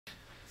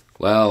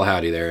Well,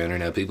 howdy there,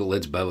 Internet people.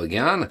 It's Bo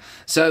again.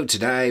 So,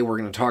 today we're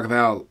going to talk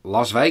about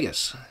Las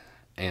Vegas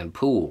and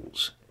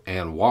pools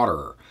and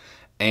water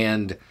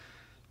and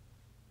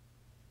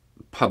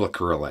public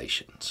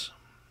relations.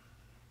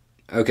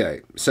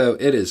 Okay, so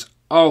it is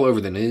all over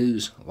the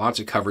news, lots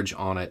of coverage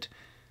on it.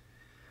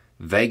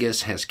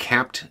 Vegas has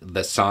capped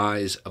the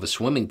size of a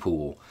swimming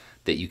pool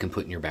that you can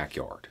put in your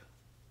backyard.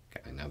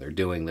 Okay, now they're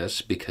doing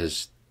this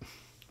because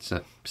it's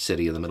a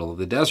city in the middle of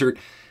the desert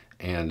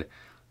and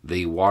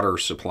the water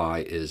supply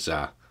is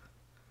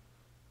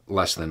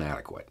less than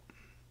adequate.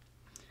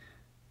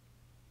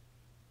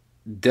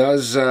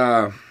 Does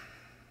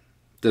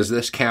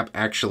this cap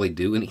actually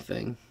do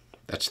anything?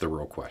 That's the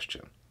real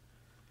question.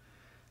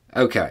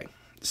 Okay,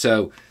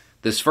 so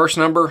this first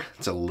number,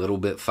 it's a little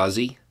bit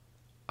fuzzy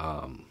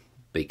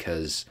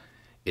because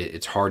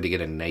it's hard to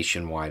get a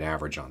nationwide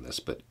average on this.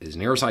 But as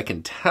near as I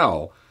can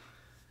tell,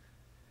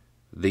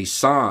 the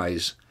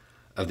size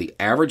of the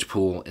average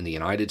pool in the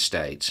United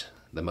States,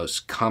 the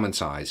most common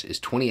size, is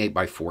 28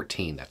 by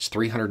 14. That's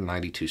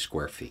 392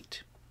 square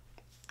feet.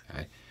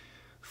 Okay.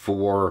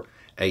 For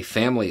a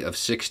family of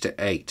 6 to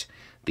 8,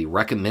 the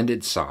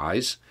recommended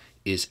size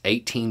is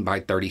 18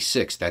 by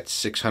 36. That's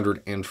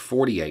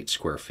 648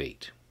 square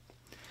feet.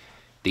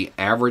 The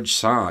average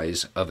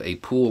size of a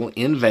pool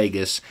in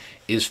Vegas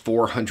is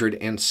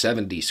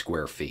 470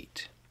 square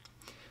feet.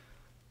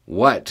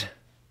 What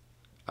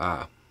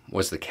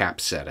was the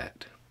cap set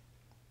at?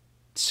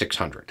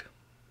 600.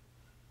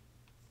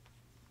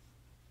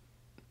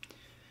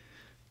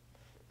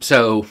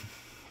 So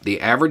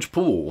the average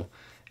pool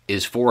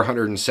is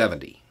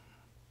 470.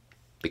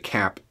 The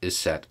cap is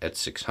set at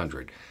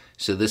 600.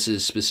 So this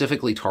is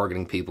specifically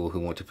targeting people who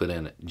want to put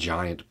in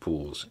giant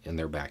pools in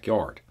their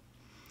backyard.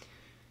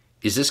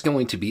 Is this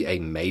going to be a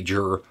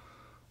major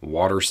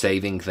water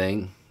saving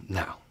thing?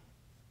 No.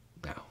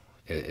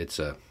 It's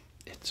a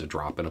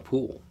drop in a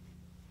pool,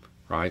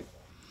 right?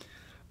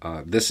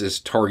 This is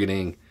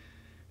targeting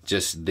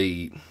just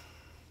the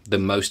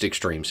most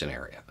extreme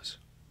scenarios.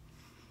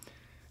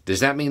 Does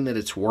that mean that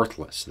it's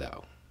worthless,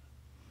 though?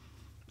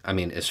 I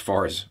mean, as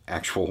far as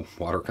actual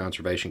water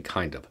conservation,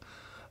 kind of.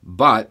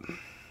 But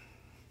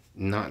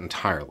not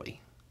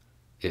entirely.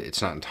 It's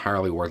not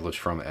entirely worthless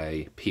from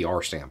a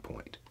PR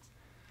standpoint.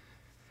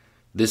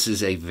 This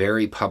is a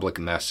very public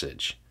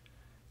message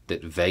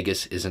that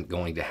Vegas isn't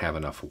going to have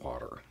enough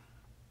water.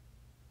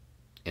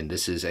 And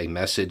this is a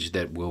message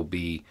that will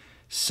be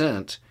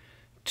sent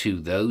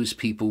to those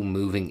people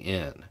moving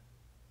in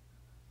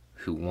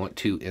who want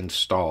to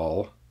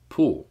install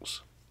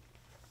pools.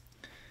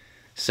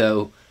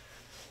 So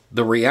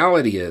the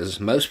reality is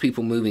most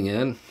people moving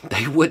in,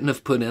 they wouldn't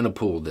have put in a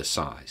pool this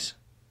size.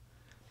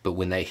 But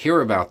when they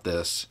hear about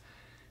this,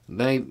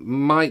 they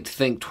might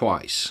think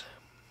twice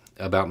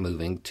about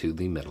moving to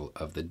the middle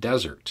of the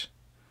desert.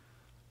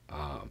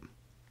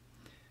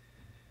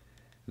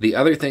 The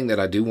other thing that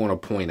I do want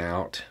to point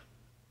out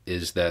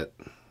is that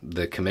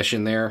the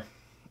commission there,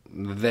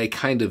 they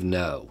kind of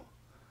know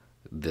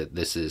that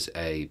this is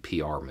a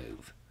PR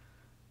move,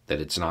 that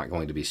it's not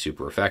going to be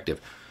super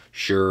effective.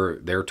 Sure,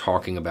 they're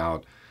talking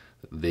about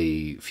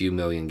the few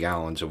million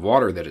gallons of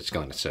water that it's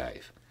going to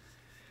save.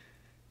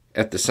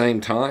 At the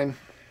same time,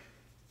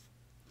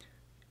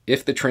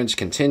 if the trends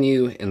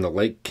continue and the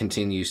lake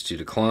continues to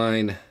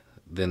decline,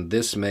 then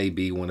this may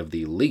be one of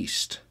the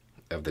least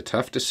of the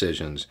tough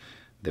decisions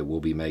that we'll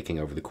be making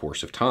over the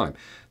course of time.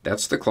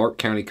 That's the Clark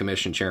County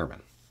Commission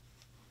chairman.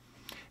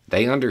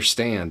 They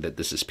understand that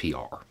this is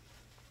PR.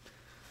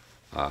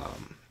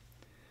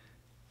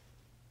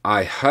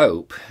 I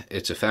hope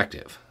it's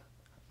effective.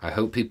 I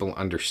hope people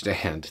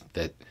understand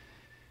that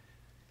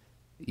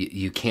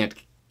you can't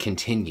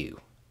continue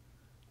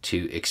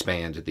to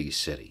expand these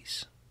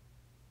cities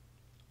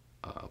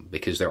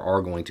because there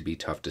are going to be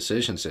tough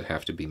decisions that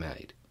have to be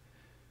made.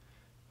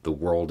 The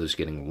world is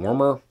getting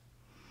warmer.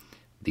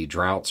 The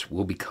droughts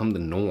will become the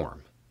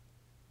norm.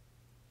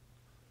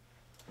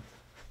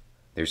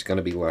 There's going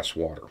to be less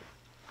water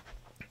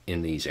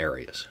in these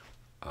areas.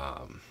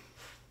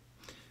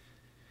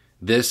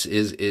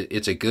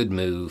 It's a good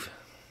move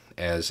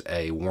as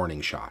a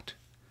warning shot.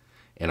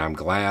 And I'm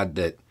glad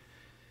that,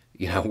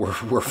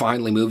 we're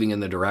finally moving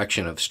in the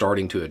direction of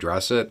starting to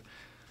address it.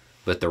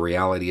 But the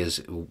reality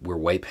is we're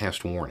way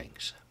past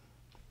warnings.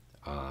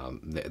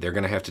 They're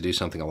going to have to do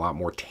something a lot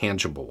more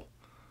tangible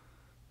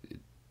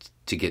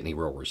to get any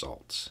real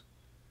results.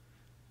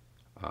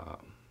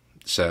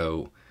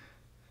 So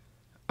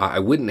I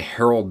wouldn't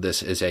herald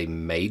this as a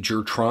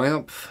major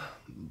triumph,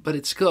 but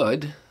it's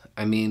good.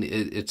 I mean,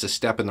 it's a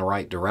step in the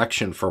right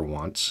direction for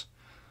once.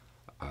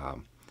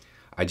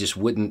 I just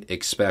wouldn't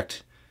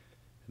expect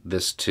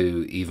this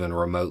to even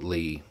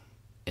remotely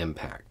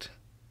impact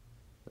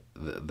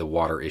the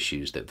water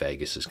issues that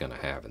Vegas is going to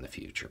have in the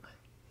future.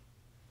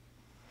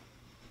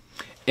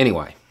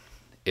 Anyway,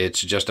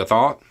 it's just a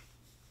thought.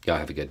 Y'all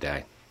have a good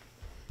day.